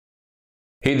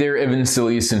Hey there, Evan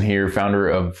Siliuson here, founder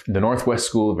of the Northwest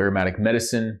School of Aromatic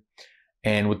Medicine.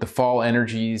 And with the fall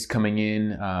energies coming in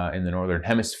the Northern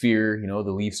Hemisphere,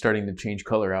 the leaves starting to change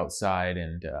color outside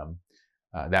and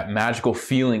that magical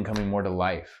feeling coming more to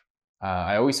life.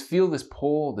 I always feel this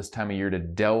pull this time of year to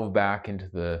delve back into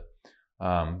the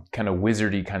kind of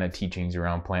wizardy kind of teachings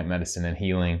around plant medicine and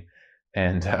healing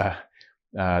and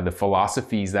the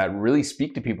philosophies that really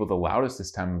speak to people the loudest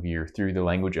this time of year through the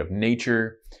language of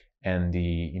nature and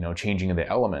the changing of the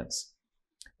elements.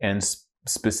 And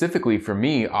specifically for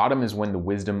me, autumn is when the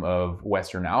wisdom of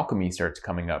Western alchemy starts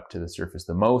coming up to the surface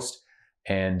the most.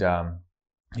 And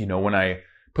when I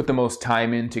put the most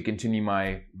time in to continue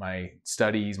my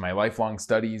studies, my lifelong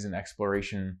studies and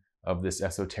exploration of this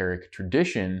esoteric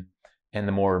tradition and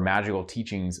the more magical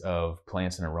teachings of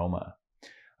plants and aroma.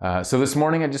 So this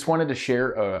morning, I just wanted to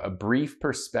share a brief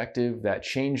perspective that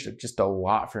changed just a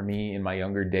lot for me in my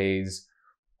younger days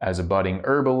as a budding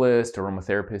herbalist,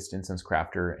 aromatherapist, incense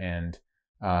crafter, and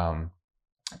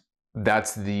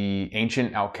that's the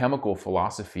ancient alchemical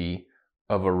philosophy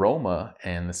of aroma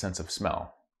and the sense of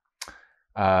smell.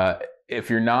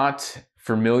 If you're not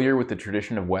familiar with the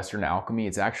tradition of Western alchemy,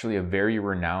 it's actually a very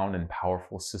renowned and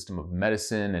powerful system of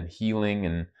medicine and healing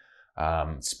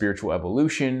and spiritual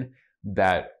evolution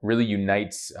that really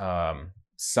unites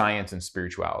science and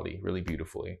spirituality really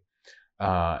beautifully.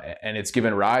 And it's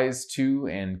given rise to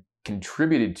and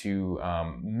contributed to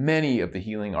many of the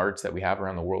healing arts that we have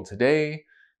around the world today,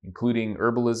 including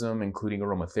herbalism, including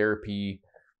aromatherapy.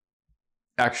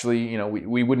 Actually,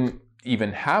 we wouldn't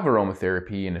even have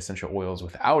aromatherapy and essential oils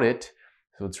without it.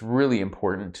 So it's really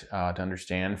important to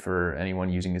understand for anyone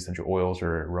using essential oils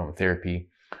or aromatherapy.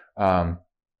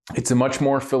 It's a much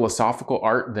more philosophical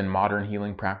art than modern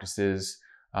healing practices,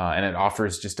 and it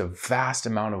offers just a vast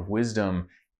amount of wisdom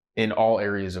in all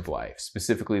areas of life,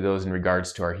 specifically those in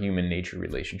regards to our human nature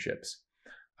relationships.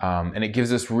 And it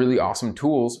gives us really awesome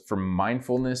tools for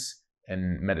mindfulness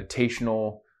and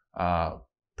meditational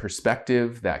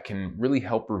perspective that can really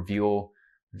help reveal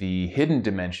the hidden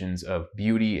dimensions of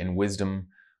beauty and wisdom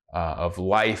of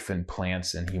life and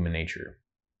plants and human nature.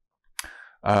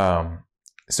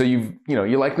 So you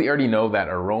likely already know that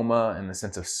aroma and the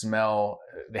sense of smell,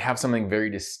 they have something very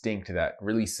distinct that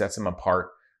really sets them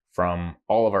apart from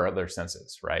all of our other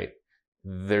senses, right?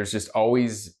 There's just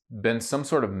always been some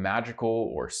sort of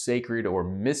magical or sacred or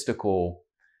mystical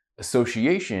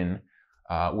association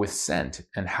with scent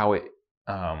and how it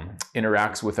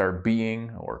interacts with our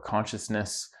being or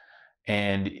consciousness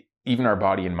and even our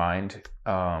body and mind.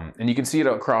 And you can see it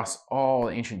across all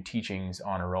ancient teachings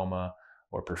on aroma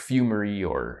or perfumery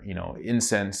or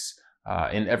incense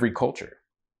in every culture.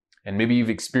 And maybe you've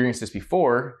experienced this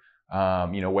before,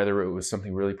 whether it was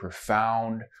something really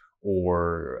profound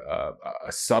or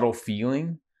a subtle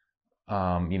feeling,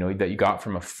 that you got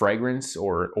from a fragrance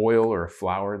or oil or a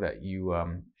flower that you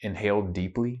inhaled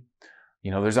deeply.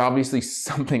 There's obviously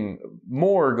something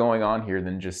more going on here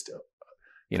than just,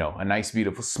 a nice,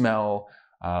 beautiful smell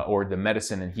or the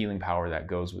medicine and healing power that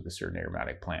goes with a certain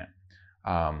aromatic plant.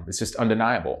 It's just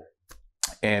undeniable.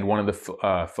 And one of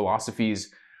the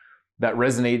philosophies that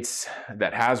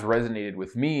has resonated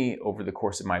with me over the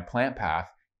course of my plant path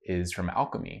is from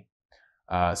alchemy.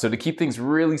 So to keep things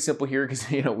really simple here, because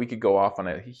we could go off on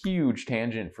a huge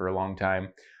tangent for a long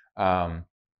time,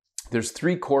 there's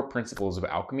three core principles of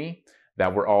alchemy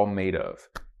that we're all made of,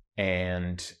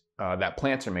 and that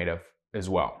plants are made of as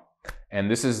well.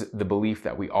 And this is the belief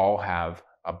that we all have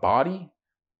a body,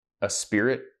 a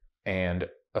spirit, and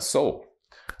a soul.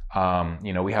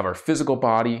 We have our physical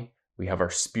body, we have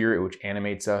our spirit, which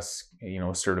animates us,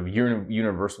 sort of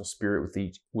universal spirit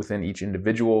within each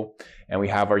individual. And we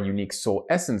have our unique soul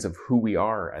essence of who we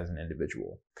are as an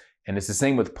individual. And it's the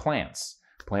same with plants.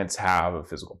 Plants have a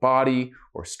physical body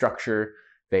or structure.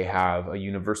 They have a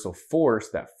universal force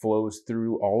that flows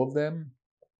through all of them,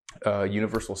 a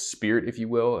universal spirit, if you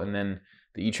will. And then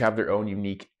they each have their own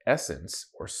unique essence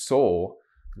or soul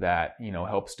that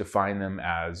helps define them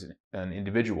as an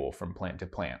individual from plant to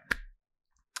plant.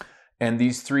 And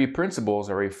these three principles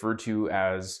are referred to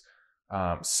as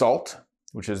salt,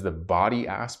 which is the body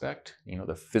aspect,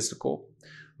 the physical;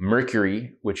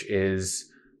 mercury, which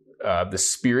is the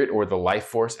spirit or the life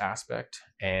force aspect;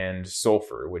 and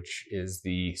sulfur, which is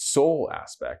the soul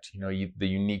aspect, the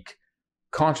unique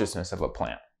consciousness of a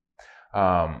plant.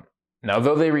 Now,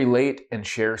 though they relate and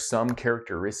share some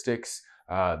characteristics,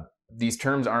 these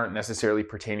terms aren't necessarily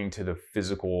pertaining to the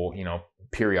physical,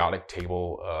 periodic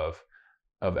table of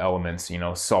elements,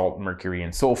 salt, mercury,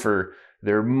 and sulfur.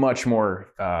 They're much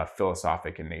more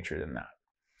philosophic in nature than that.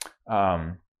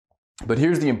 But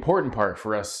here's the important part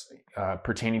for us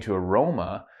pertaining to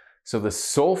aroma. So the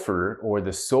sulfur, or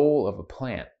the soul of a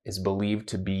plant, is believed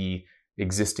to be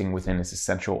existing within its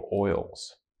essential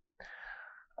oils.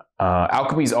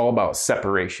 Alchemy is all about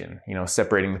separation,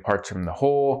 separating the parts from the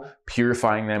whole,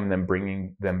 purifying them, and then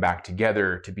bringing them back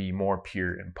together to be more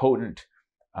pure and potent,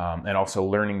 and also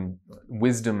learning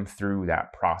wisdom through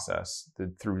that process,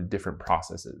 through different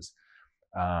processes.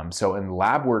 So in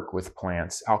lab work with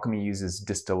plants, alchemy uses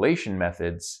distillation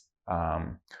methods,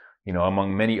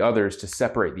 among many others, to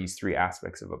separate these three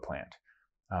aspects of a plant.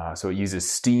 So it uses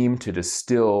steam to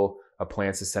distill a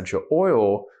plant's essential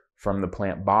oil from the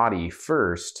plant body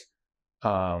first.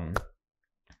 And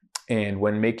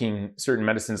when making certain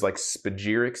medicines like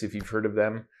spagyrics, if you've heard of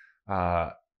them,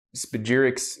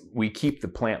 spagyrics, we keep the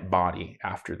plant body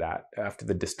after that, after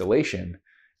the distillation.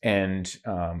 And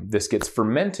this gets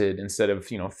fermented instead of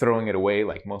throwing it away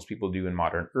like most people do in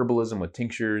modern herbalism with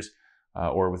tinctures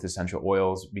or with essential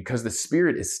oils, because the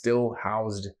spirit is still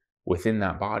housed within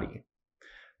that body.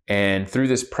 And through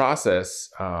this process,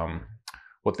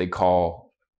 what they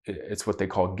call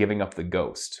giving up the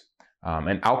ghost,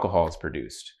 and alcohol is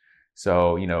produced.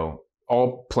 So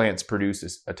all plants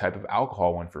produce a type of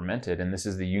alcohol when fermented, and this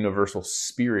is the universal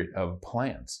spirit of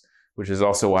plants, which is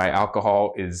also why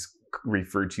alcohol is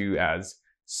referred to as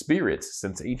spirits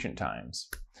since ancient times.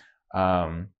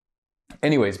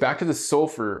 Anyways, back to the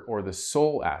sulfur or the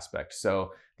soul aspect.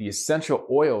 So the essential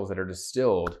oils that are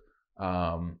distilled,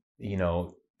 from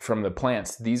the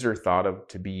plants, these are thought of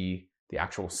to be the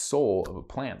actual soul of a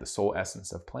plant, the soul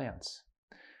essence of plants.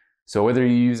 So whether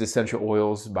you use essential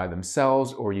oils by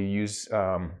themselves or you use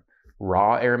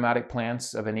raw aromatic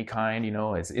plants of any kind,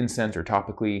 as incense or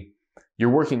topically, you're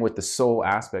working with the soul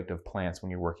aspect of plants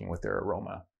when you're working with their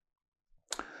aroma.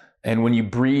 And when you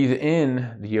breathe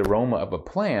in the aroma of a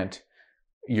plant,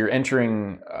 you're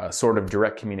entering a sort of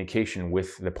direct communication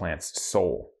with the plant's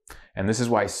soul. And this is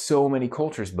why so many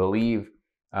cultures believe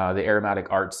the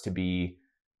aromatic arts to be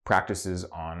practices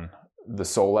on the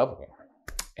soul level.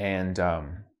 And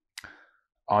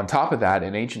on top of that,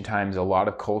 in ancient times, a lot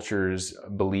of cultures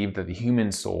believed that the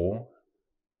human soul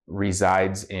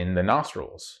resides in the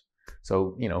nostrils.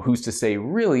 So, who's to say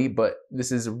really, but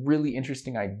this is a really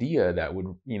interesting idea that would,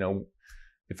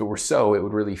 if it were so, it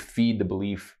would really feed the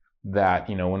belief that,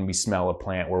 when we smell a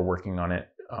plant, we're working on it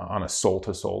on a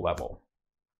soul-to-soul level.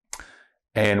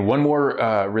 And one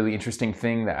more really interesting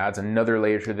thing that adds another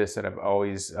layer to this that I've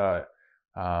always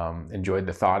enjoyed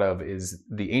the thought of is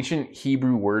the ancient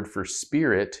Hebrew word for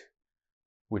spirit,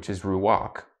 which is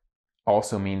ruach,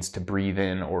 also means to breathe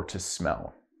in or to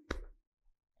smell.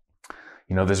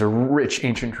 There's a rich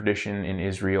ancient tradition in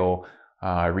Israel,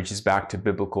 reaches back to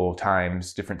biblical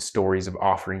times, different stories of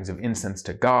offerings of incense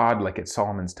to God, like at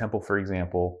Solomon's temple, for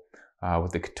example,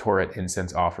 with the Ketoret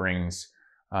incense offerings.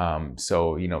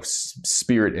 So,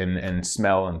 spirit and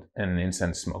smell and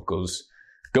incense smoke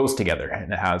goes together,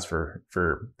 and it has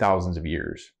for thousands of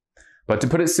years. But to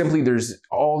put it simply, there's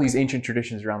all these ancient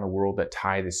traditions around the world that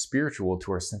tie the spiritual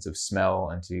to our sense of smell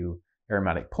and to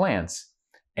aromatic plants.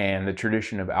 And the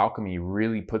tradition of alchemy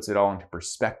really puts it all into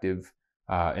perspective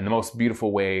in the most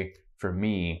beautiful way for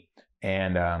me.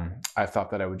 And I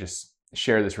thought that I would just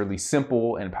share this really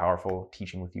simple and powerful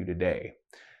teaching with you today.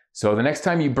 So the next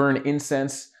time you burn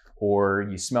incense, or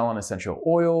you smell an essential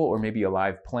oil, or maybe a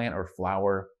live plant or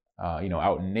flower,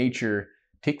 out in nature,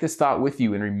 take this thought with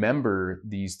you and remember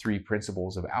these three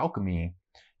principles of alchemy.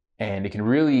 And it can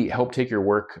really help take your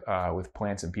work with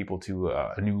plants and people to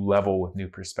a new level with new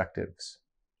perspectives.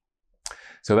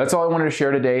 So that's all I wanted to share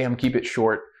today. I'm gonna keep it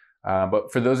short.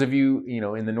 But for those of you,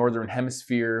 in the Northern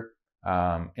Hemisphere,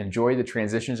 enjoy the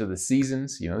transitions of the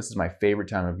seasons. This is my favorite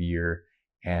time of year,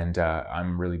 and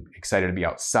I'm really excited to be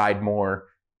outside more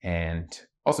and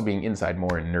also being inside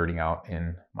more and nerding out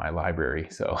in my library.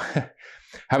 So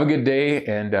have a good day,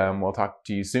 and we'll talk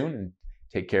to you soon, and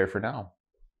take care for now.